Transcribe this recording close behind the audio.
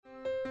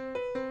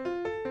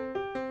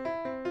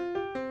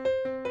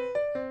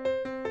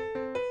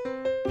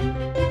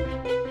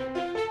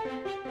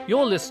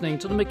You're listening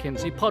to the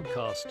McKinsey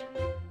podcast,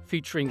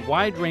 featuring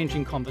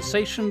wide-ranging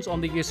conversations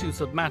on the issues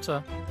that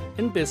matter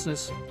in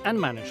business and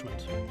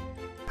management.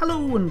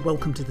 Hello and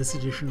welcome to this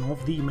edition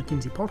of the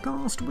McKinsey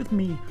podcast with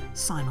me,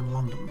 Simon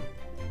London.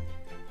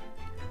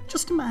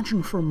 Just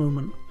imagine for a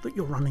moment that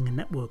you're running a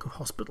network of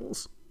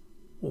hospitals,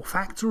 or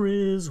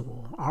factories,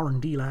 or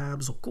R&D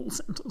labs, or call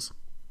centres.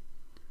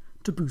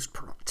 To boost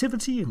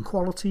productivity and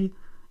quality,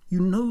 you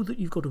know that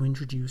you've got to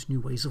introduce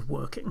new ways of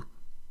working,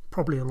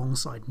 probably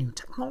alongside new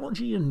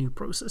technology and new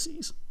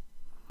processes.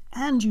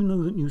 And you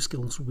know that new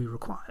skills will be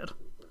required,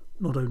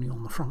 not only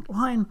on the front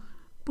line,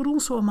 but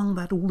also among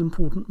that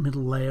all-important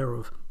middle layer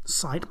of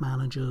site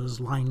managers,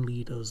 line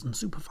leaders, and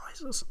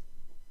supervisors.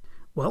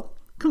 Well,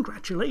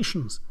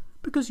 congratulations,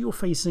 because you're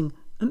facing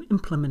an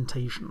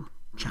implementation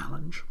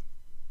challenge.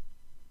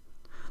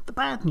 The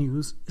bad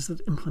news is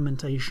that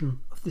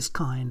implementation of this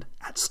kind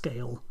at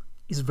scale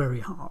is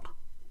very hard.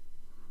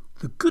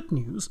 The good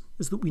news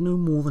is that we know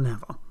more than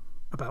ever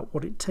about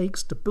what it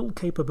takes to build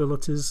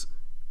capabilities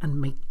and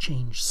make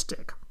change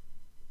stick.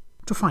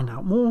 To find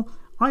out more,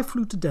 I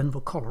flew to Denver,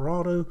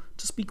 Colorado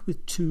to speak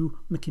with two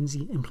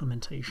McKinsey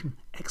implementation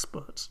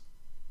experts.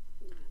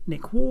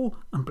 Nick Waugh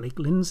and Blake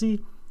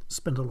Lindsay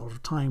spend a lot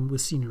of time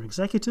with senior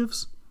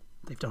executives.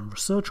 They've done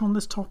research on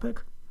this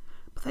topic,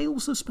 but they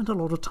also spend a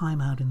lot of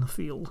time out in the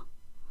field,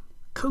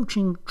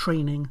 coaching,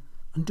 training,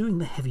 and doing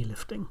the heavy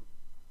lifting.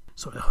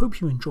 So I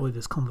hope you enjoy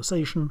this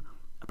conversation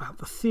about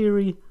the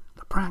theory,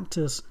 the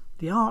practice,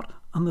 the art,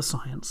 and the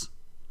science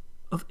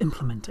of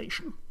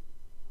implementation.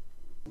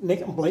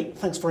 Nick and Blake,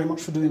 thanks very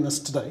much for doing this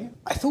today.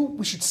 I thought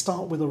we should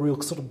start with a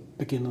real sort of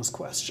beginner's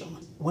question.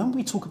 When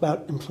we talk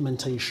about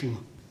implementation,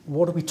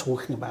 what are we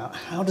talking about?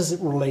 How does it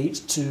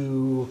relate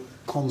to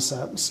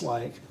concepts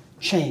like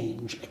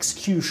change,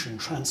 execution,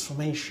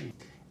 transformation?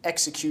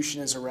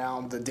 Execution is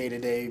around the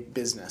day-to-day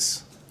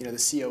business. You know,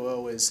 the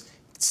COO is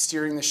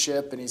steering the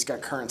ship and he's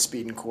got current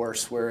speed and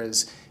course,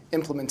 whereas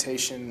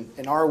implementation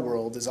in our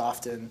world is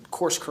often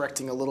course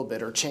correcting a little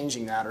bit or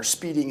changing that or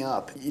speeding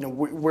up. You know,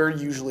 we're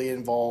usually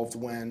involved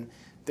when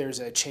there's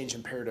a change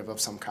imperative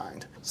of some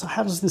kind. So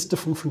how does this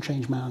differ from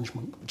change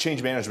management?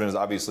 Change management is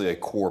obviously a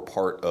core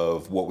part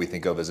of what we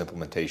think of as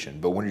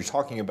implementation. But when you're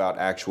talking about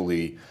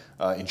actually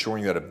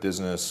ensuring that a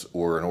business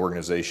or an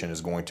organization is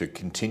going to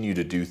continue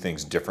to do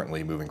things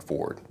differently moving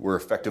forward, we're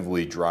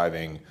effectively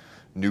driving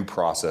new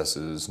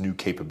processes, new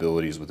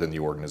capabilities within the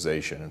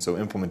organization. And so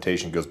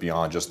implementation goes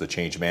beyond just the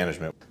change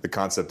management. The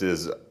concept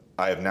is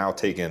I have now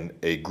taken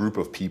a group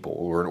of people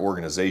or an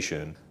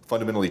organization,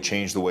 fundamentally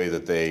changed the way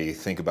that they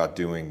think about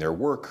doing their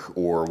work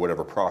or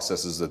whatever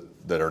processes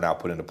that are now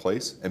put into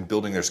place and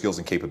building their skills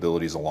and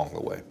capabilities along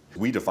the way.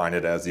 We define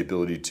it as the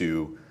ability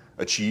to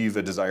achieve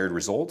a desired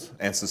result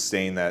and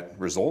sustain that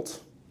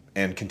result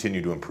and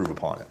continue to improve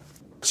upon it.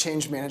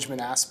 Change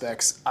management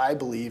aspects, I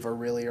believe, are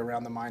really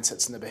around the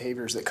mindsets and the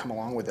behaviors that come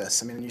along with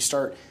this. I mean, you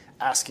start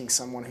asking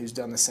someone who's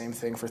done the same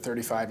thing for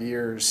 35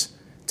 years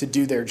to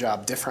do their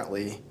job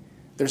differently,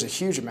 there's a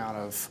huge amount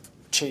of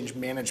change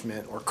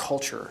management or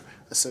culture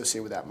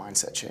associated with that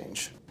mindset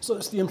change. So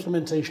it's the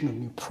implementation of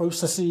new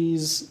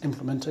processes,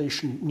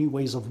 implementation, new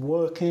ways of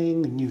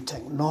working, new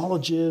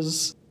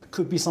technologies. It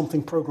could be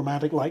something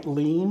programmatic like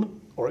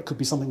lean, or it could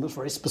be something that's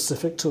very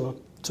specific to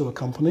a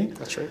company.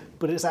 That's right.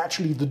 But it's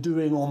actually the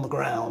doing on the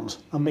ground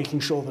and making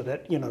sure that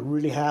it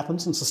really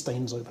happens and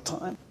sustains over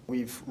time.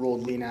 We've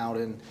rolled lean out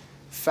in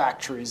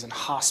factories and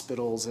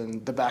hospitals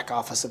and the back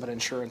office of an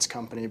insurance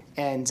company.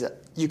 And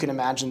you can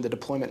imagine the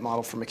deployment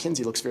model for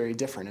McKinsey looks very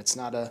different. It's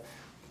not a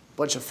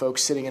bunch of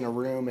folks sitting in a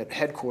room at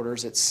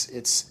headquarters.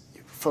 It's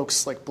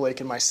folks like Blake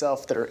and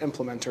myself that are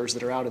implementers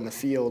that are out in the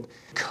field,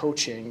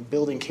 coaching,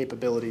 building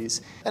capabilities.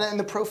 And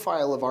the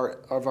profile of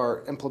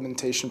our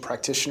implementation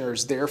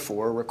practitioners,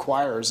 therefore,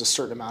 requires a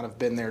certain amount of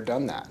been there,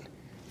 done that.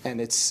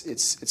 And it's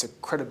a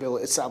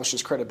credibility, it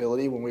establishes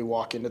credibility when we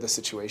walk into the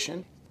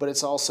situation. But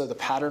it's also the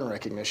pattern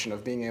recognition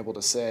of being able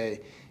to say,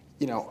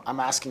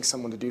 I'm asking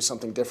someone to do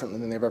something differently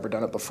than they've ever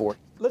done it before.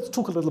 Let's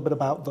talk a little bit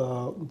about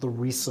the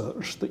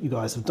research that you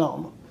guys have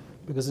done.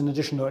 Because in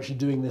addition to actually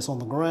doing this on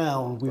the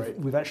ground,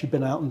 we've actually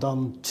been out and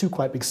done two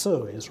quite big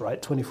surveys, right?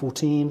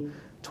 2014,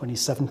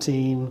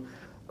 2017,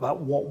 about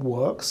what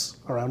works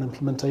around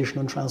implementation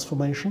and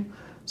transformation.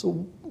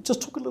 So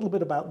just talk a little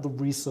bit about the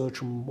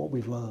research and what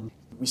we've learned.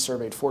 We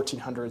surveyed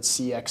 1,400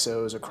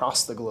 CXOs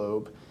across the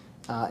globe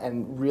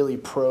and really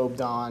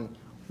probed on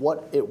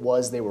what it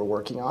was they were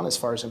working on as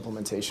far as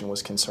implementation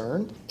was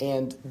concerned,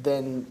 and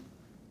then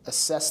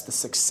assessed the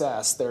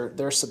success,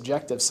 their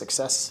subjective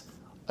success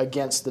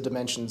against the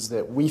dimensions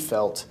that we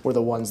felt were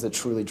the ones that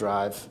truly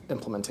drive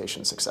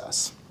implementation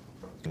success.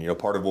 And,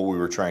 part of what we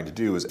were trying to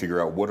do is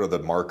figure out what are the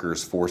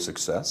markers for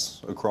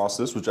success across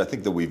this, which I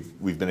think that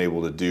we've been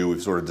able to do.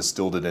 We've sort of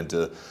distilled it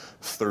into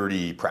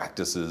 30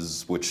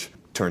 practices, which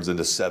turns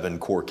into 7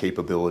 core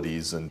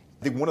capabilities. And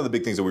I think one of the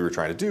big things that we were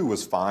trying to do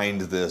was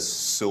find this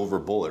silver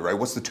bullet, right?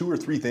 What's the 2 or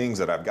 3 things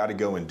that I've got to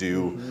go and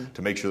do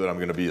to make sure that I'm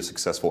going to be a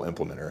successful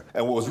implementer?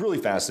 And what was really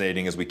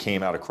fascinating as we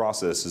came out across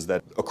this is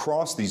that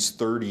across these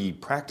 30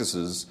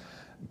 practices,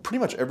 pretty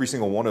much every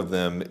single one of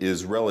them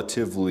is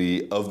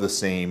relatively of the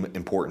same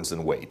importance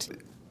and weight.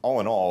 All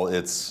in all,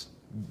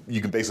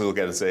 you can basically look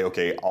at it and say,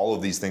 okay, all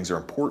of these things are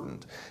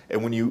important.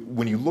 And when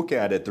you look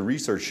at it, the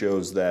research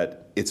shows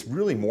that it's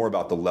really more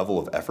about the level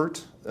of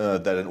effort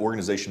that an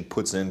organization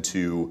puts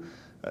into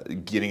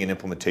getting an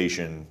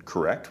implementation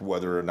correct,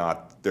 whether or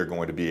not they're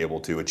going to be able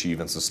to achieve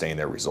and sustain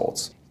their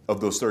results.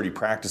 Of those 30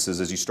 practices,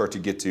 as you start to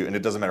get to, and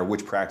it doesn't matter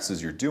which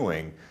practices you're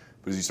doing,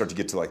 but as you start to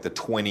get to like the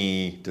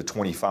 20 to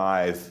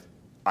 25,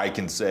 I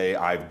can say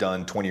I've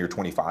done 20 or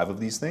 25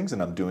 of these things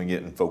and I'm doing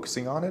it and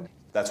focusing on it.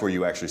 That's where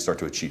you actually start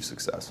to achieve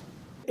success.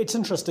 It's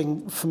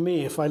interesting for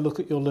me, if I look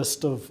at your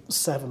list of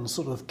 7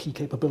 sort of key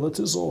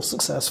capabilities or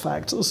success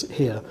factors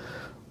here,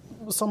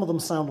 some of them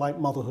sound like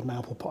motherhood and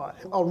apple pie.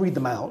 I'll read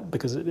them out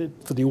because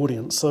for the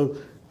audience. So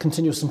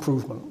continuous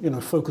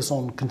improvement, focus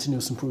on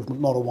continuous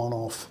improvement, not a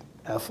one-off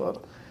effort.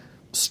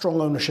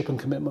 Strong ownership and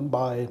commitment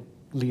by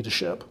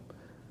leadership.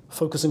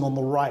 Focusing on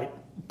the right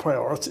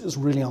priorities,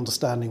 really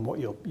understanding what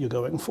you're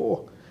going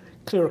for.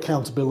 Clear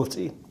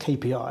accountability,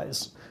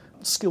 KPIs.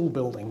 Skill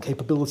building,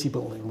 capability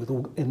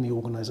building in the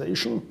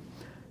organization,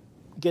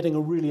 getting a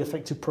really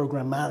effective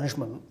program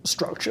management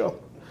structure,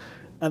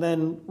 and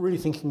then really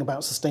thinking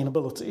about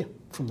sustainability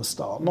from the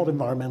start. Not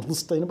environmental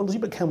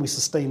sustainability, but can we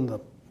sustain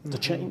the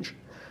change?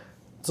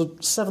 So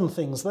 7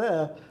 things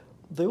there.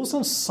 They all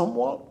sound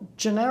somewhat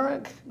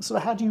generic. So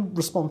how do you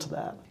respond to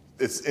that?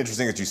 It's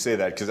interesting that you say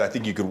that because I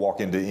think you could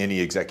walk into any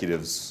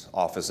executive's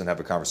office and have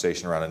a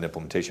conversation around an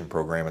implementation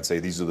program and say,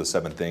 these are the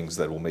 7 things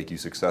that will make you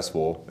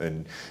successful.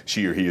 And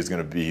she or he is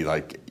going to be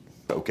like,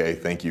 okay,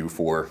 thank you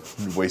for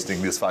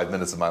wasting this 5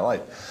 minutes of my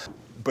life.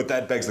 But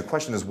that begs the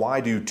question is,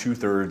 why do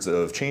 2/3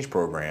 of change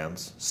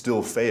programs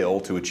still fail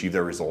to achieve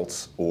their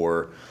results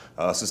or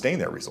sustain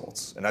their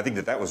results? And I think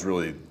that was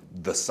really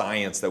the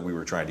science that we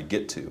were trying to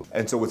get to.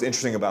 And so what's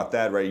interesting about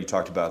that, right, you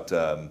talked about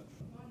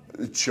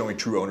showing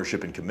true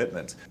ownership and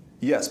commitment.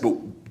 Yes, but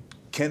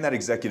can that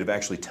executive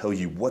actually tell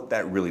you what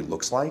that really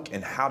looks like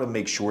and how to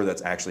make sure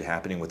that's actually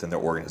happening within their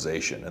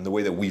organization? And the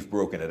way that we've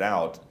broken it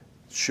out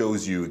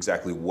shows you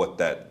exactly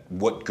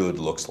what good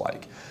looks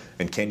like.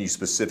 And can you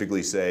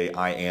specifically say,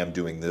 I am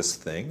doing this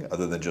thing,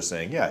 other than just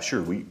saying, yeah,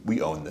 sure,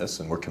 we own this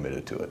and we're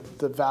committed to it?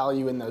 The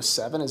value in those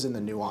 7 is in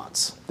the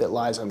nuance that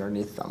lies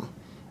underneath them.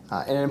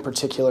 And in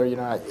particular,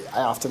 I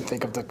often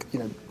think of the,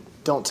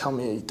 don't tell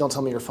me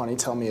you're funny,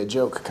 tell me a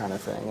joke kind of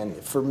thing. And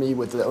for me,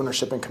 with the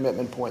ownership and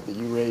commitment point that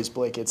you raised,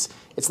 Blake, it's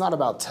not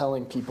about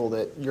telling people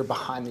that you're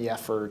behind the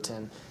effort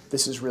and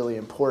this is really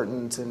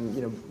important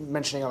and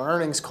mentioning on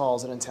earnings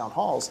calls and in town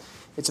halls.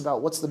 It's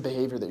about what's the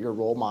behavior that you're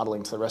role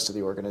modeling to the rest of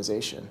the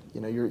organization.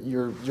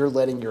 You're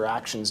letting your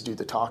actions do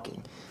the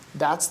talking.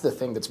 That's the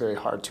thing that's very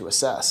hard to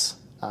assess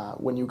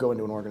when you go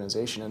into an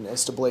organization. And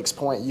as to Blake's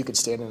point, you could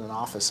stand in an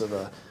office of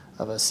a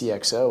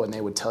CXO and they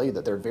would tell you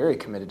that they're very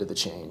committed to the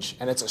change.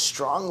 And it's a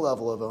strong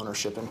level of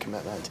ownership and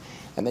commitment.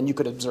 And then you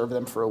could observe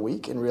them for a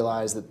week and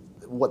realize that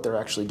what they're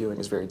actually doing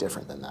is very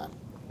different than that.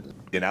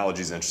 The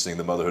analogy is interesting,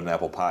 the motherhood and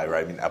apple pie,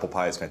 right? I mean, apple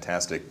pie is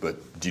fantastic,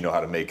 but do you know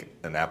how to make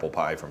an apple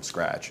pie from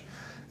scratch?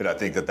 And I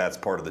think that that's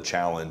part of the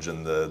challenge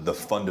and the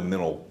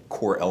fundamental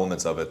core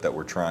elements of it that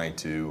we're trying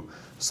to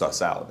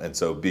suss out. And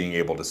so being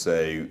able to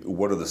say,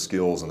 what are the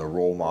skills and the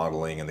role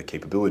modeling and the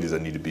capabilities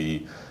that need to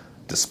be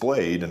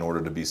displayed in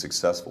order to be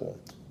successful?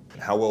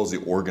 How well is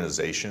the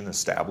organization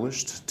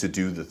established to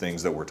do the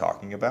things that we're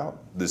talking about,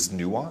 this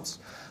nuance?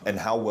 And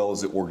how well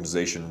is the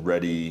organization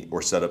ready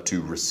or set up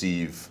to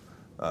receive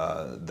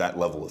that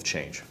level of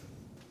change?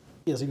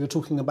 Yes, if you're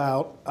talking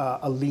about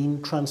a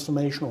lean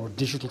transformation or a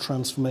digital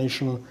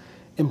transformation,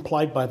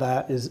 implied by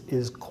that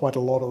is quite a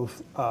lot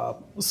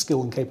of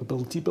skill and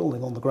capability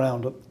building on the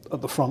ground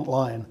at the front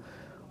line.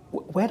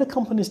 Where do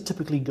companies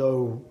typically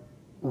go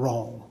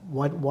wrong?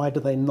 Why do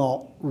they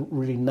not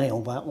really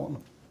nail that one?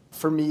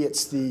 For me,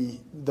 it's the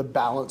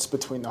balance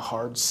between the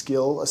hard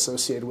skill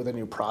associated with a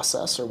new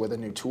process or with a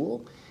new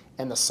tool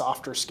and the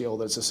softer skill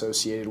that's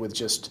associated with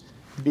just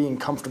being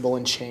comfortable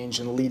in change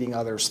and leading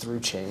others through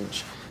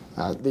change.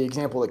 The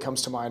example that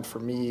comes to mind for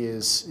me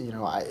is,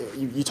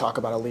 you talk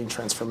about a lean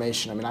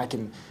transformation. I mean, I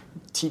can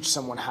teach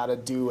someone how to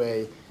do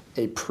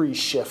a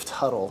pre-shift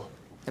huddle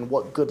and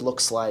what good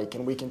looks like,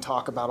 and we can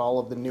talk about all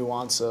of the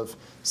nuance of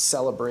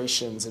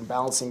celebrations and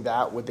balancing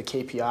that with the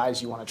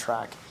KPIs you want to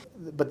track.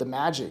 But the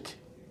magic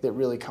that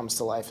really comes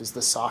to life is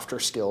the softer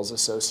skills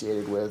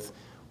associated with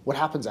what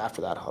happens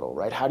after that huddle,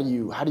 right? How do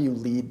you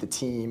lead the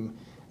team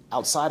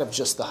outside of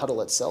just the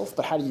huddle itself,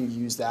 but how do you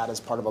use that as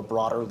part of a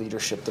broader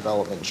leadership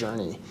development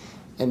journey?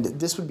 And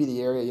this would be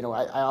the area,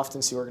 I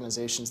often see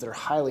organizations that are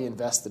highly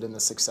invested in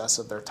the success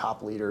of their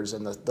top leaders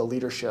and the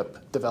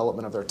leadership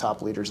development of their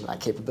top leaders and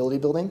that capability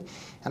building.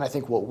 And I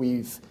think what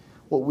we've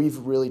what we've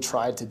really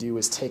tried to do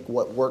is take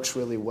what works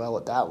really well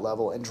at that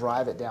level and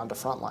drive it down to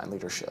frontline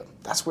leadership.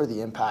 That's where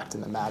the impact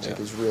and the magic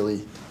is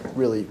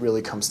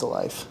really comes to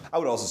life. I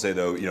would also say,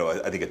 though,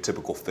 I think a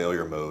typical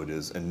failure mode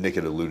is, and Nick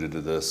had alluded to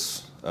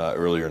this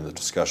earlier in the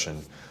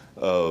discussion,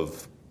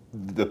 of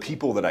the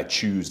people that I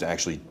choose to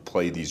actually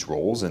play these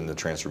roles in the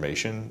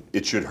transformation.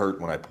 It should hurt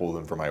when I pull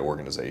them from my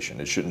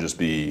organization. It shouldn't just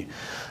be,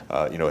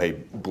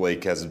 hey,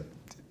 Blake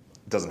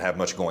doesn't have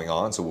much going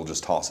on, so we'll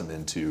just toss him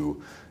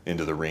into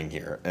the ring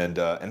here, and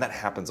that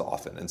happens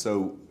often. And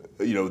so,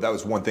 that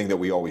was one thing that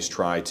we always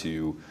try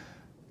to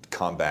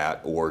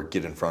combat or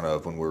get in front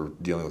of when we're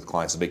dealing with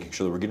clients, is making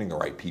sure that we're getting the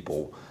right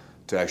people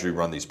to actually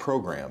run these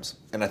programs.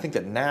 And I think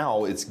that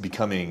now it's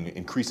becoming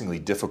increasingly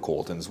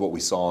difficult, and it's what we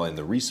saw in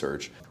the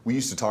research. We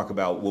used to talk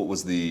about what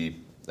was the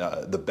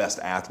best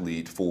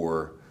athlete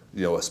for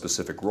a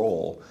specific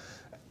role.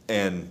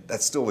 And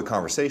that's still the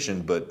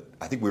conversation, but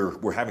I think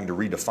we're having to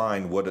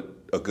redefine what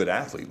a good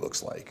athlete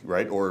looks like,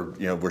 right? Or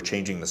we're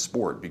changing the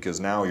sport,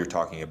 because now you're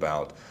talking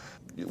about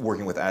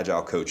working with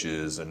agile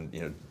coaches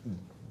and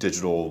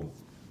digital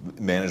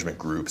management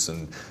groups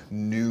and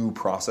new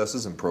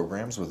processes and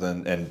programs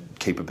within and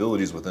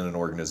capabilities within an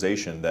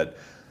organization that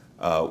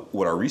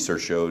what our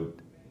research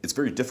showed, it's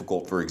very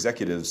difficult for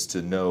executives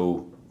to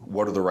know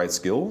what are the right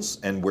skills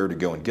and where to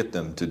go and get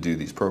them to do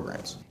these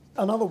programs.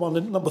 Another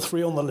one, number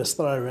 3 on the list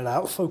that I read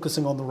out,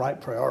 focusing on the right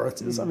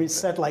priorities. I mean,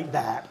 said like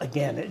that,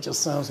 again, it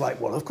just sounds like,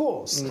 well, of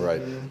course.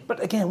 Right.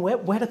 But again,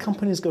 where do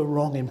companies go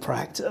wrong in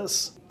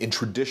practice? In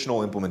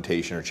traditional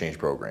implementation or change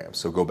programs,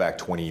 so go back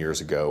 20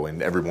 years ago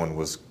and everyone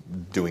was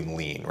doing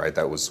lean, right?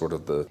 That was sort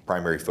of the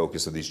primary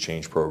focus of these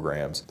change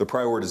programs. The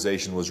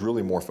prioritization was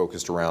really more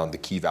focused around the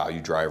key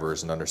value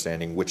drivers and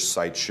understanding which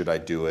sites should I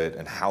do it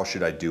and how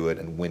should I do it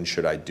and when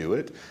should I do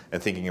it,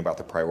 and thinking about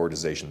the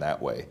prioritization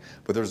that way.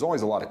 But there's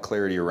always a lot of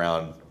clarity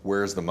around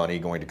where is the money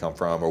going to come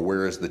from, or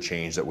where is the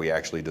change that we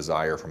actually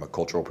desire from a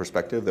cultural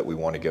perspective that we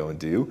want to go and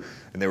do.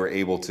 And they were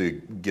able to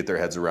get their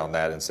heads around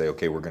that and say,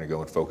 okay, we're going to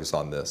go and focus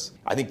on this.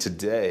 I think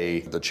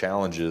today the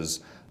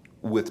challenges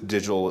with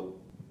digital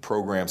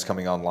programs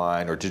coming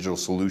online or digital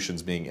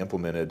solutions being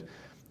implemented,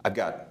 I've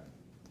got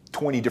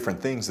 20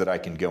 different things that I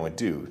can go and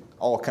do,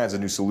 all kinds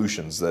of new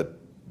solutions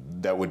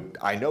that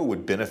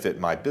would benefit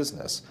my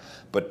business.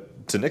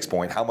 But to Nick's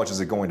point, how much is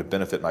it going to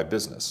benefit my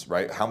business,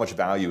 right? How much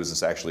value is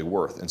this actually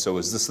worth? And so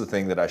is this the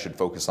thing that I should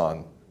focus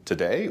on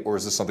today, or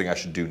is this something I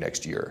should do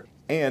next year?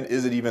 And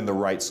is it even the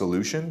right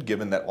solution,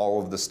 given that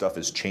all of this stuff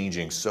is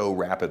changing so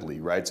rapidly,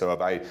 right? So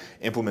if I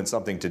implement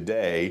something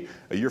today,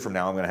 a year from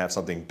now I'm going to have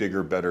something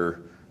bigger,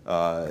 better,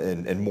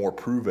 and more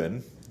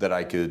proven that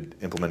I could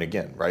implement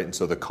again, right? And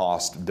so the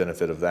cost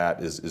benefit of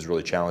that is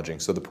really challenging.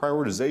 So the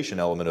prioritization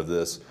element of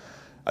this,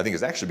 I think,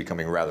 is actually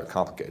becoming rather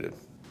complicated.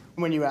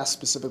 When you ask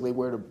specifically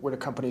where do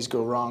companies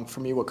go wrong, for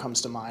me what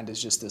comes to mind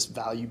is just this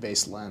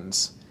value-based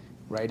lens,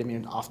 right? I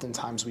mean,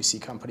 oftentimes we see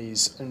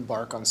companies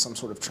embark on some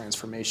sort of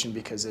transformation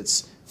because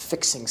it's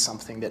fixing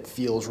something that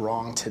feels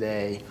wrong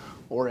today,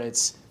 or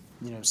it's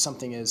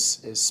something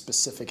as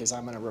specific as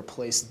I'm going to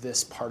replace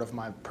this part of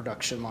my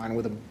production line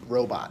with a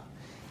robot.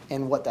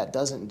 And what that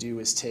doesn't do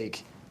is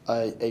take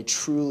a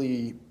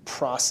truly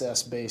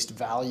process-based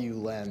value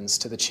lens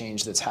to the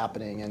change that's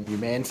happening. And you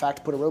may, in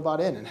fact, put a robot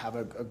in and have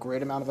a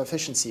great amount of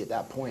efficiency at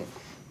that point.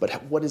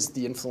 But what is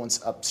the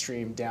influence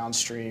upstream,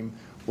 downstream?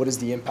 What is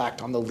the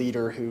impact on the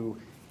leader who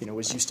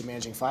was used to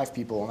managing 5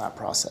 people in that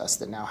process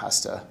that now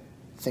has to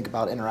think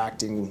about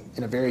interacting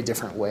in a very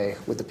different way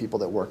with the people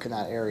that work in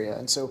that area?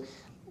 And so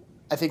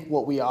I think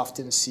what we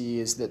often see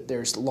is that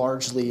there's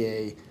largely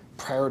a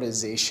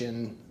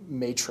prioritization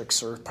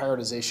matrix or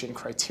prioritization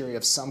criteria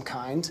of some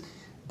kind,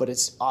 but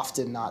it's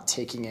often not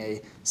taking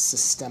a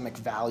systemic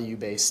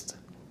value-based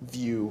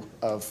view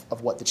of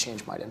what the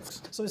change might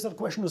influence. So is that a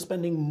question of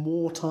spending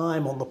more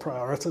time on the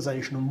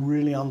prioritization and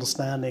really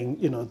understanding,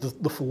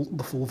 the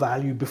full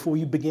value before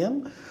you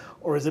begin?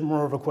 Or is it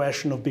more of a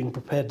question of being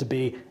prepared to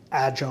be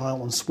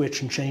agile and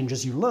switch and change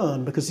as you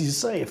learn? Because as you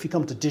say, if you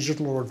come to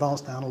digital or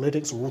advanced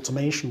analytics or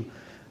automation,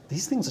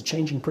 these things are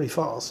changing pretty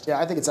fast. Yeah,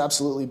 I think it's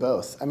absolutely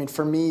both. I mean,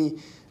 for me,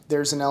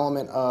 there's an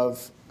element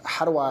of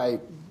how do I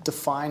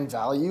define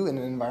value in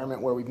an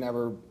environment where we've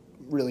never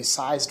really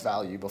sized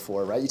value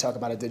before, right? You talk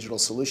about a digital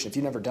solution. If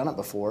you've never done it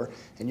before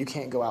and you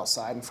can't go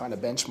outside and find a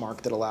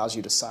benchmark that allows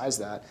you to size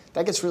that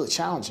gets really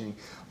challenging.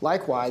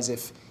 Likewise,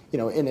 if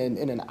in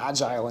an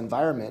agile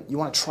environment, you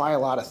want to try a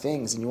lot of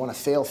things and you want to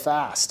fail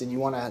fast and you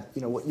want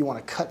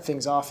to cut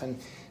things off, and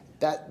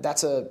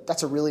that's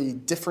a really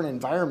different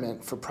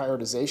environment for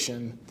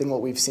prioritization than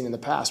what we've seen in the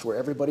past, where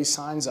everybody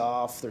signs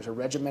off. There's a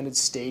regimented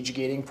stage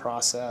gating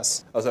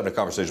process. I was having a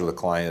conversation with a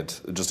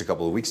client just a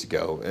couple of weeks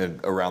ago and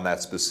around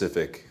that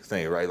specific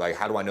thing, right? Like,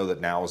 how do I know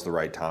that now is the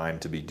right time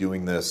to be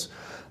doing this?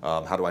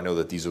 How do I know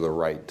that these are the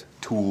right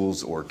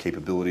tools or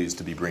capabilities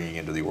to be bringing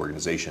into the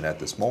organization at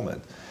this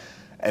moment?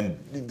 And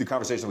the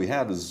conversation we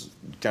had was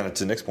kind of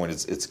to Nick's point,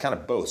 it's kind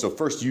of both. So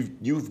first,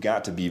 you've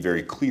got to be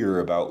very clear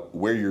about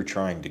where you're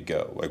trying to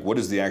go. Like, what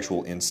is the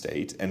actual end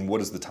state, and what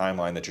is the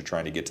timeline that you're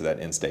trying to get to that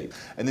end state?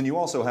 And then you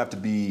also have to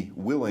be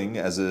willing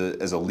as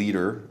a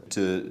leader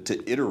to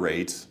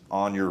iterate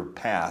on your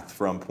path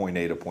from point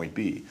A to point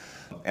B.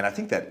 And I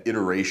think that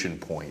iteration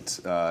point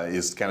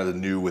is kind of the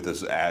new with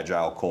this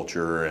agile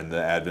culture and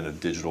the advent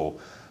of digital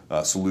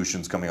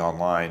solutions coming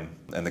online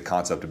and the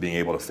concept of being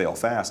able to fail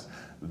fast.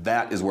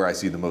 That is where I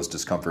see the most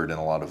discomfort in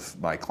a lot of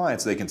my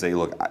clients. They can say,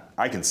 look,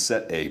 I can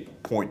set a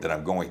point that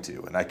I'm going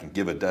to, and I can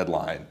give a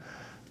deadline,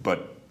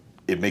 but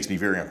it makes me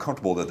very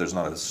uncomfortable that there's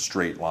not a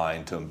straight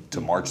line to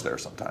march there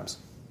sometimes.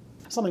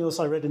 Something else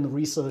I read in the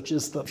research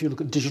is that if you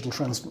look at digital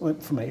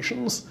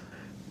transformations,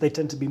 they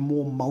tend to be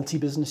more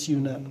multi-business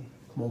unit,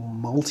 more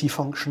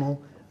multifunctional,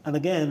 and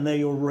again, there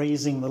you're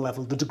raising the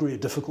level, the degree of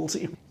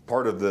difficulty.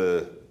 Part of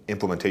the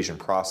implementation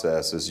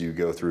process as you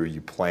go through, you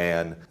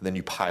plan, then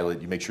you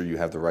pilot, you make sure you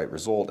have the right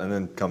result, and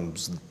then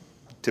comes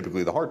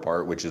typically the hard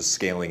part, which is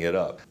scaling it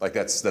up. Like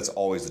that's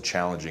always the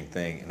challenging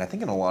thing. And I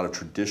think in a lot of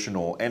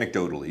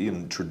anecdotally,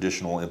 in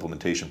traditional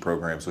implementation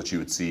programs, what you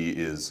would see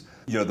is,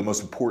 the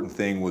most important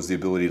thing was the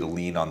ability to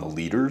lean on the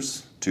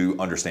leaders to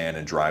understand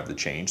and drive the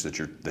change that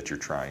you're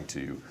trying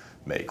to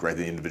make, right?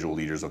 The individual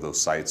leaders of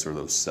those sites or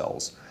those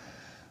cells.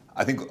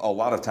 I think a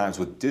lot of times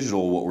with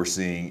digital, what we're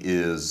seeing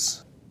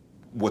is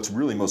what's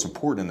really most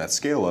important in that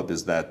scale up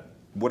is that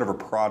whatever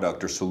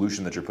product or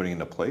solution that you're putting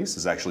into place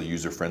is actually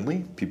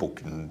user-friendly. People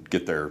can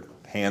get their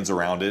hands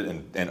around it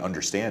and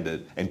understand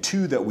it. And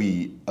two, that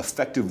we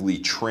effectively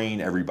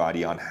train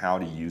everybody on how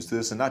to use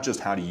this, and not just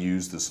how to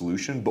use the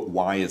solution, but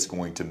why it's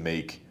going to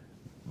make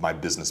my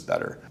business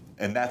better.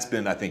 And that's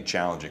been, I think,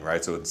 challenging,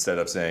 right? So instead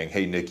of saying,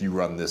 hey, Nick, you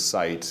run this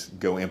site,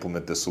 go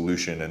implement this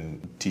solution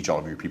and teach all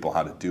of your people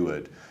how to do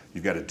it,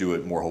 you've got to do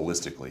it more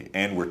holistically.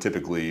 And we're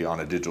typically on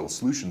a digital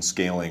solution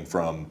scaling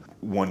from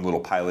one little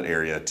pilot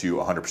area to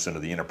 100%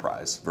 of the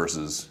enterprise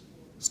versus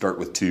start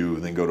with 2,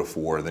 then go to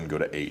 4, then go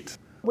to 8.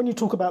 When you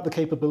talk about the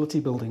capability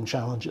building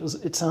challenges,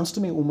 it sounds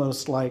to me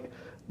almost like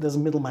there's a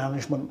middle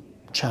management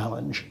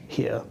challenge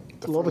here.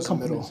 A lot of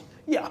companies,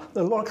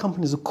 a lot of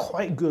companies are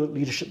quite good at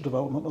leadership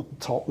development at the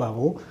top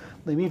level.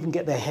 They even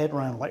get their head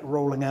around like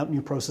rolling out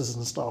new processes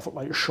and stuff at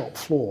like shop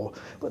floor.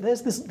 But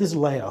there's this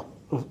layer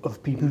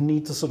of people who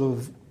need to sort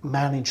of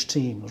manage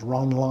teams,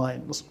 run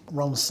lines,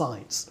 run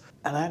sites,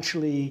 and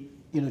actually,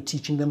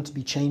 teaching them to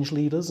be change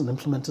leaders and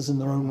implementers in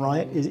their own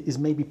right is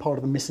maybe part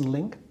of the missing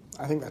link.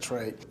 I think that's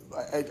right.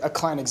 A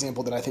client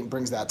example that I think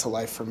brings that to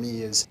life for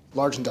me is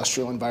large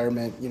industrial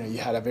environment. You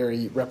had a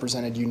very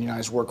represented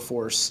unionized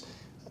workforce.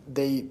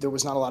 There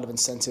was not a lot of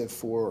incentive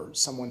for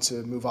someone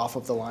to move off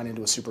of the line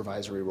into a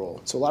supervisory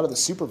role. So a lot of the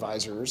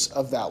supervisors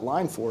of that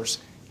line force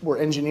were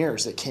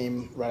engineers that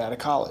came right out of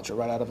college or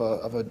right out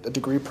of a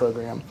degree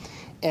program.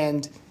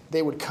 And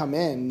they would come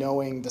in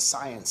knowing the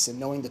science and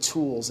knowing the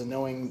tools and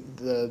knowing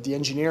the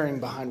engineering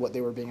behind what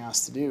they were being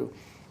asked to do.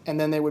 And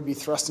then they would be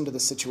thrust into the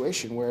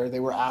situation where they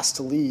were asked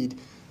to lead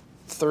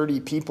 30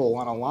 people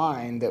on a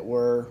line that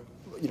were,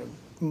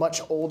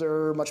 much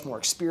older, much more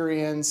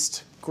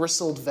experienced,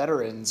 gristled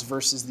veterans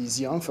versus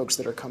these young folks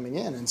that are coming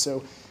in. And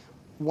so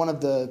one of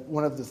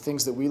the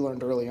things that we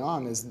learned early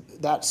on is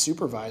that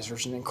supervisor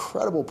is an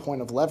incredible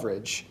point of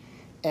leverage,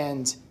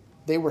 and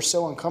they were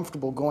so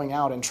uncomfortable going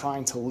out and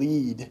trying to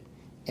lead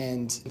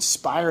and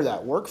inspire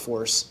that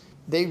workforce.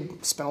 They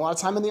spent a lot of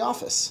time in the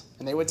office,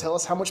 and they would tell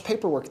us how much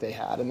paperwork they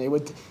had, and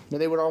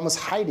they were almost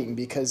hiding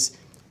because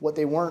what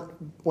they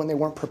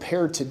weren't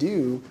prepared to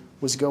do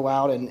was go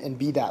out and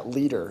be that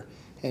leader.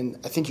 And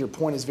I think your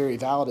point is very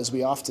valid, as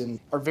we often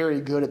are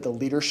very good at the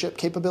leadership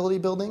capability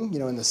building,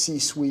 in the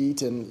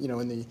C-suite and,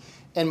 in the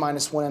N-1,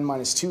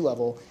 N-2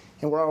 level.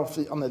 And we're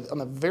on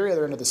the very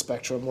other end of the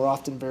spectrum, we're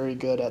often very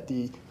good at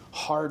the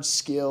hard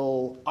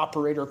skill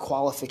operator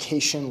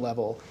qualification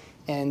level.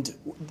 And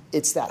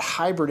it's that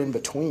hybrid in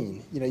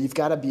between. You've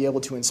got to be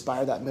able to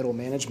inspire that middle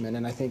management.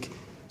 And I think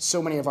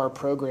so many of our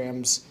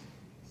programs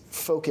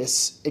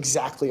focus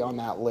exactly on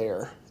that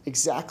layer,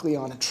 exactly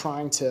on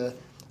trying to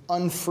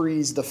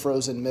unfreeze the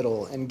frozen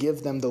middle and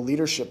give them the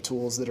leadership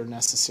tools that are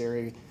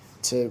necessary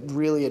to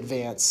really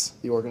advance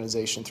the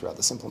organization throughout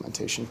this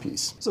implementation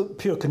piece. So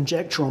pure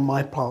conjecture on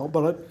my part,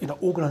 but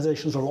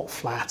organizations are a lot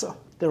flatter.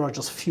 There are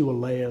just fewer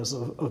layers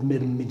of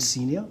mid and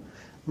mid-senior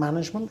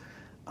management.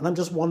 And I'm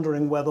just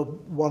wondering whether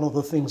one of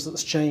the things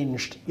that's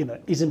changed,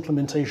 is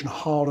implementation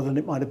harder than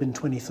it might have been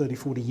 20, 30,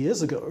 40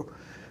 years ago?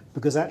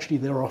 Because actually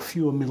there are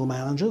fewer middle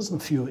managers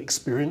and fewer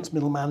experienced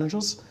middle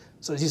managers.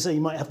 So as you say, you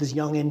might have this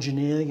young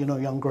engineer,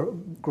 young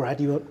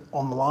graduate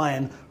on the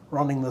line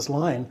running this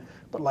line,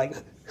 but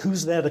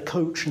who's there to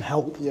coach and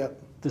help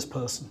this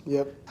person?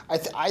 Yep.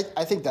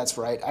 I think that's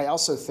right. I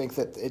also think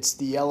that it's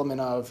the element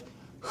of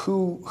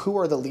who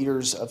are the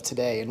leaders of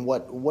today and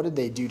what did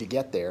they do to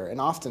get there? And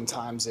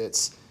oftentimes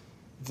it's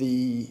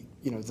the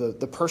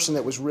person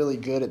that was really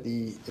good at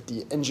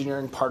the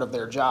engineering part of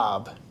their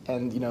job,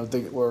 and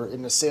or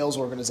in a sales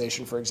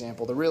organization, for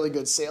example, the really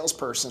good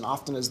salesperson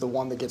often is the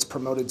one that gets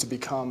promoted to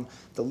become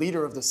the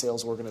leader of the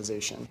sales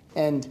organization.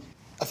 And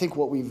I think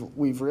what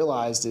we've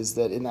realized is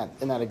that in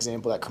that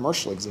example, that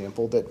commercial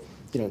example, that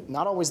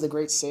not always the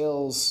great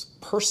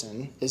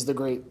salesperson is the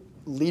great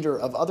leader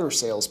of other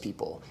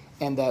salespeople,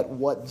 and that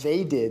what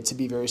they did to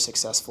be very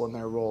successful in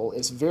their role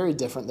is very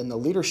different than the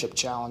leadership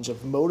challenge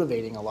of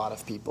motivating a lot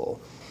of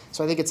people.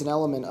 So I think it's an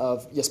element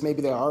of, yes,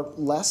 maybe there are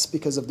less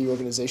because of the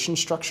organization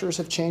structures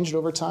have changed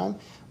over time,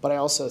 but I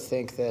also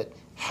think that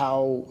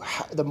how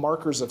the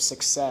markers of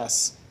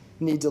success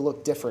need to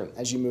look different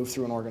as you move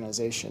through an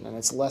organization, and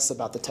it's less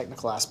about the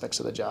technical aspects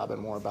of the job and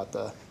more about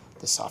the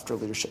softer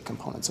leadership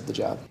components of the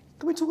job.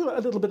 Can we talk a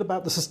little bit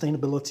about the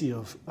sustainability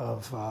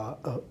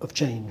of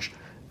change?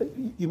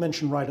 You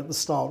mentioned right at the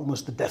start,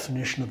 almost the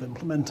definition of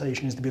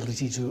implementation is the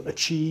ability to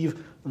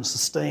achieve and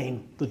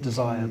sustain the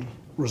desired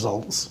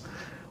results.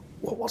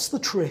 What's the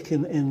trick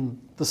in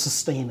the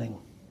sustaining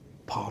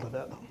part of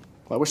it?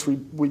 Well, I wish we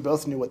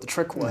both knew what the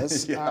trick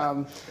was.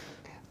 Yeah.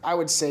 I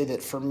would say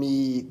that for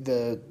me,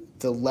 the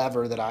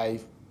lever that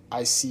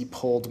I see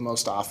pulled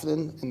most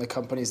often in the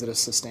companies that have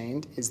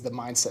sustained is the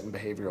mindset and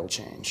behavioral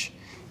change.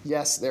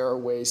 Yes, there are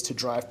ways to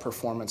drive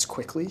performance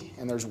quickly,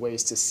 and there's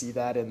ways to see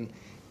that in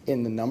the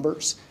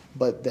numbers,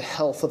 but the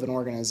health of an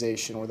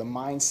organization or the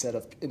mindset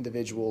of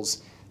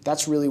individuals,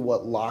 that's really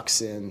what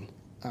locks in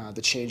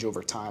the change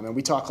over time. And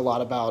we talk a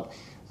lot about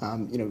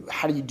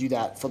how do you do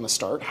that from the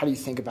start? How do you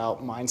think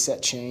about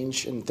mindset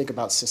change and think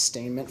about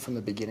sustainment from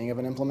the beginning of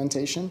an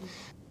implementation?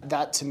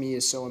 That to me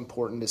is so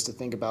important, is to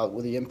think about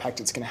the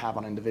impact it's going to have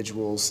on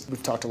individuals.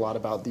 We've talked a lot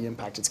about the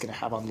impact it's going to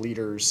have on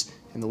leaders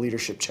and the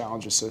leadership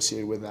challenge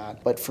associated with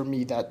that. But for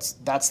me,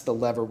 that's the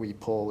lever we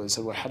pull, is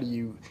how do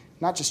you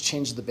not just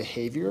change the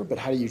behavior, but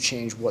how do you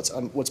change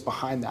what's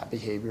behind that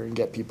behavior and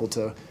get people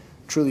to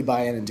truly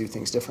buy in and do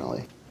things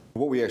differently?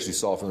 What we actually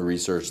saw from the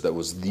research that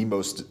was the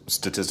most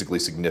statistically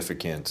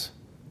significant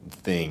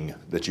thing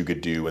that you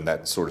could do in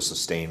that sort of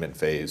sustainment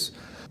phase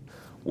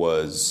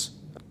was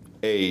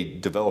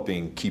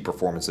developing key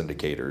performance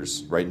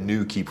indicators, right?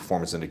 New key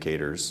performance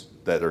indicators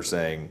that are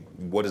saying,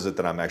 what is it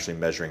that I'm actually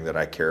measuring that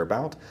I care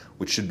about,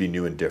 which should be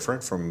new and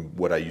different from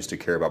what I used to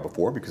care about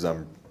before, because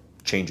I'm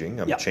changing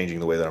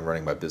the way that I'm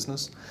running my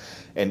business,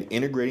 and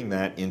integrating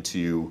that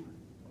into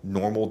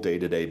normal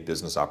day-to-day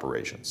business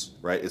operations,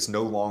 right? It's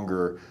no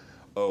longer,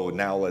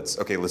 now let's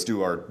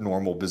do our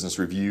normal business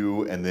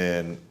review, and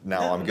then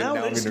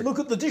let's look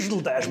at the digital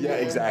dashboard. Yeah,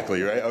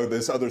 exactly, right?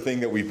 This other thing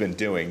that we've been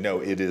doing. No,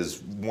 it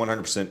is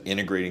 100%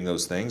 integrating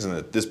those things, and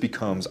that this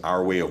becomes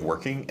our way of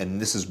working, and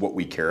this is what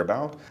we care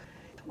about.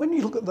 When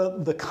you look at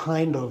the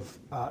kind of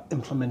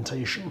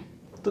implementation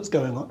that's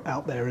going on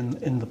out there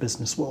in the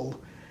business world,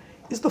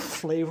 is the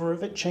flavor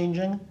of it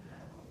changing?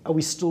 Are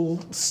we still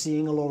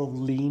seeing a lot of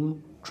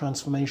lean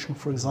transformation,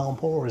 for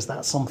example, or is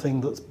that something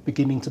that's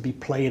beginning to be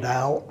played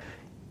out?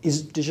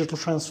 Is digital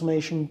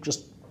transformation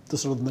just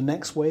the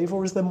next wave,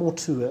 or is there more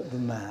to it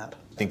than that?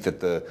 I think that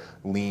the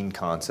lean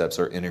concepts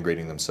are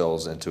integrating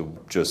themselves into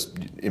just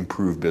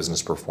improve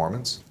business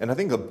performance. And I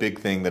think the big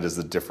thing that is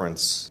the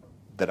difference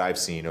that I've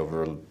seen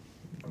over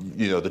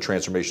the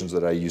transformations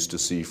that I used to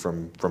see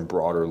from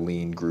broader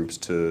lean groups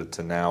to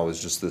now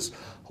is just this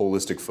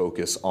holistic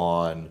focus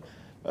on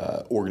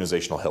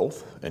organizational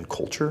health and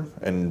culture,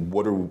 and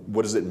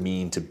what does it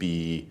mean to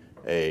be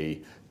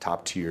a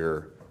top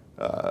tier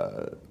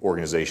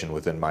organization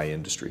within my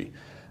industry.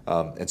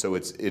 And so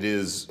it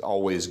is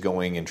always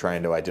going and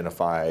trying to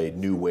identify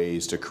new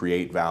ways to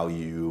create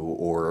value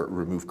or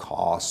remove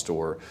cost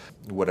or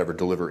whatever,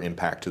 deliver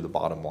impact to the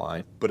bottom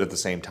line. But at the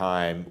same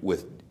time,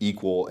 with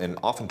equal and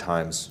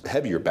oftentimes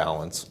heavier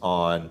balance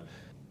on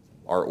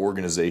our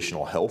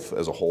organizational health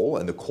as a whole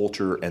and the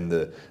culture and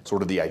the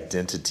sort of the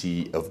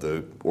identity of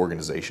the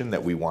organization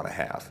that we want to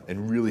have,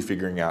 and really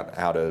figuring out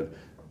how to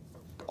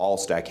all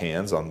stack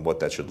hands on what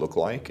that should look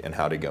like and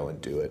how to go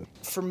and do it.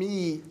 For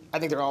me, I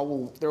think there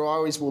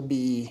always will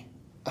be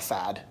a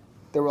fad.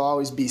 There will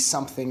always be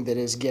something that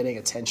is getting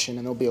attention,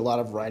 and there'll be a lot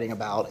of writing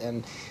about.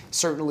 And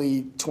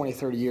certainly 20,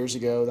 30 years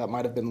ago, that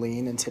might have been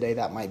lean, and today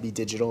that might be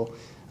digital.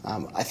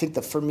 I think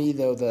that for me,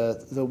 though,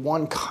 the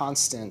one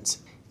constant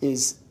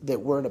is that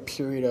we're in a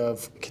period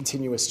of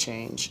continuous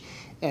change,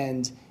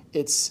 and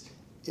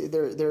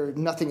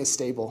nothing is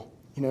stable.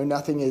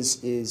 Nothing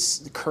is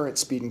the current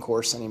speed and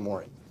course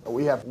anymore.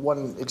 We have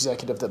one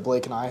executive that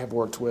Blake and I have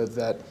worked with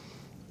that,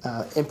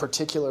 in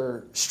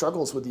particular,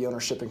 struggles with the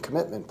ownership and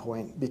commitment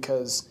point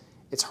because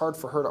it's hard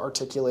for her to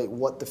articulate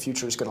what the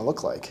future is going to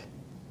look like.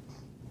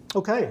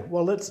 Okay,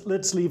 well,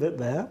 let's leave it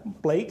there.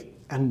 Blake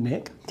and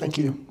Nick, thank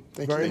you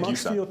very much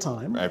for your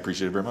time. I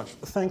appreciate it very much.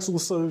 Thanks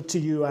also to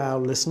you, our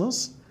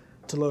listeners.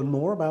 To learn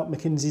more about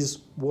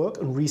McKinsey's work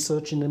and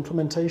research and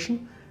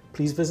implementation,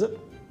 please visit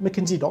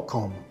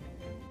mckinsey.com.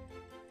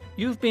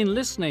 You've been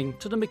listening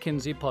to the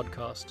McKinsey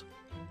podcast.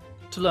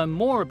 To learn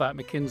more about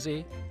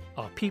McKinsey,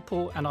 our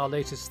people, and our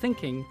latest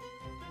thinking,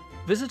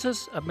 visit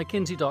us at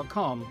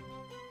mckinsey.com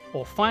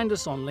or find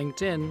us on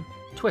LinkedIn,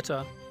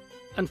 Twitter,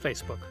 and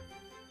Facebook.